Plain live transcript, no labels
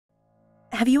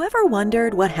Have you ever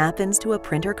wondered what happens to a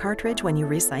printer cartridge when you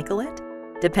recycle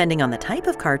it? Depending on the type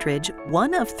of cartridge,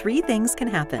 one of three things can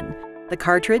happen. The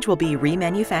cartridge will be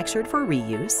remanufactured for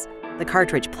reuse, the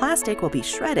cartridge plastic will be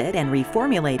shredded and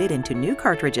reformulated into new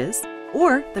cartridges,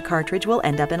 or the cartridge will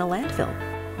end up in a landfill.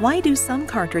 Why do some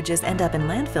cartridges end up in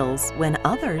landfills when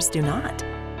others do not?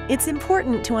 It's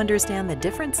important to understand the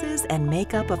differences and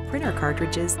makeup of printer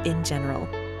cartridges in general.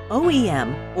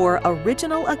 OEM, or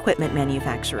original equipment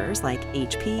manufacturers like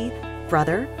HP,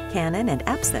 Brother, Canon, and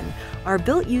Epson, are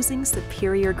built using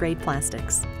superior grade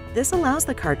plastics. This allows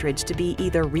the cartridge to be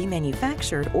either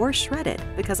remanufactured or shredded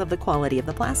because of the quality of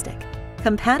the plastic.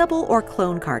 Compatible or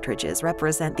clone cartridges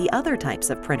represent the other types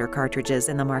of printer cartridges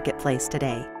in the marketplace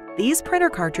today. These printer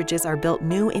cartridges are built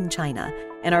new in China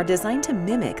and are designed to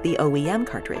mimic the OEM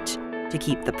cartridge. To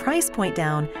keep the price point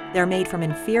down, they're made from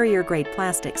inferior grade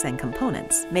plastics and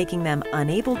components, making them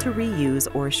unable to reuse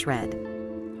or shred.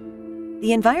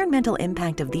 The environmental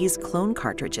impact of these clone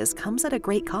cartridges comes at a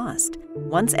great cost.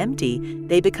 Once empty,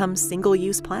 they become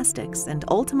single-use plastics and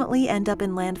ultimately end up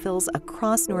in landfills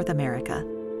across North America.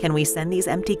 Can we send these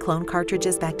empty clone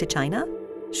cartridges back to China?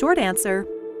 Short answer,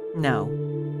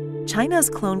 no. China's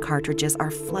clone cartridges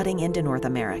are flooding into North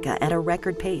America at a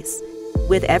record pace.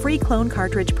 With every clone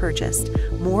cartridge purchased,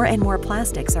 more and more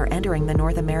plastics are entering the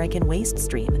North American waste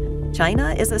stream.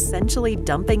 China is essentially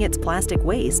dumping its plastic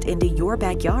waste into your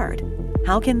backyard.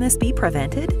 How can this be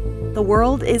prevented? The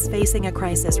world is facing a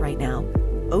crisis right now.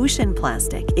 Ocean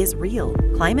plastic is real,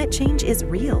 climate change is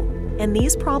real, and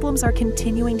these problems are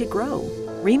continuing to grow.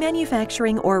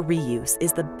 Remanufacturing or reuse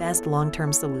is the best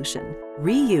long-term solution.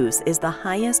 Reuse is the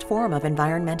highest form of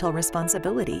environmental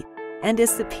responsibility and is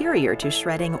superior to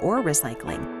shredding or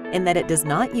recycling in that it does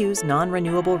not use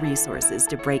non-renewable resources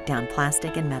to break down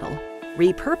plastic and metal.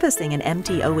 Repurposing an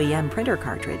empty OEM printer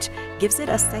cartridge gives it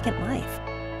a second life,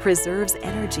 preserves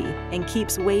energy, and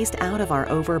keeps waste out of our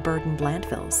overburdened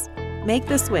landfills. Make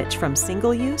the switch from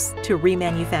single-use to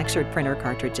remanufactured printer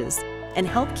cartridges and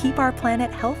help keep our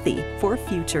planet healthy for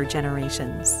future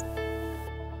generations.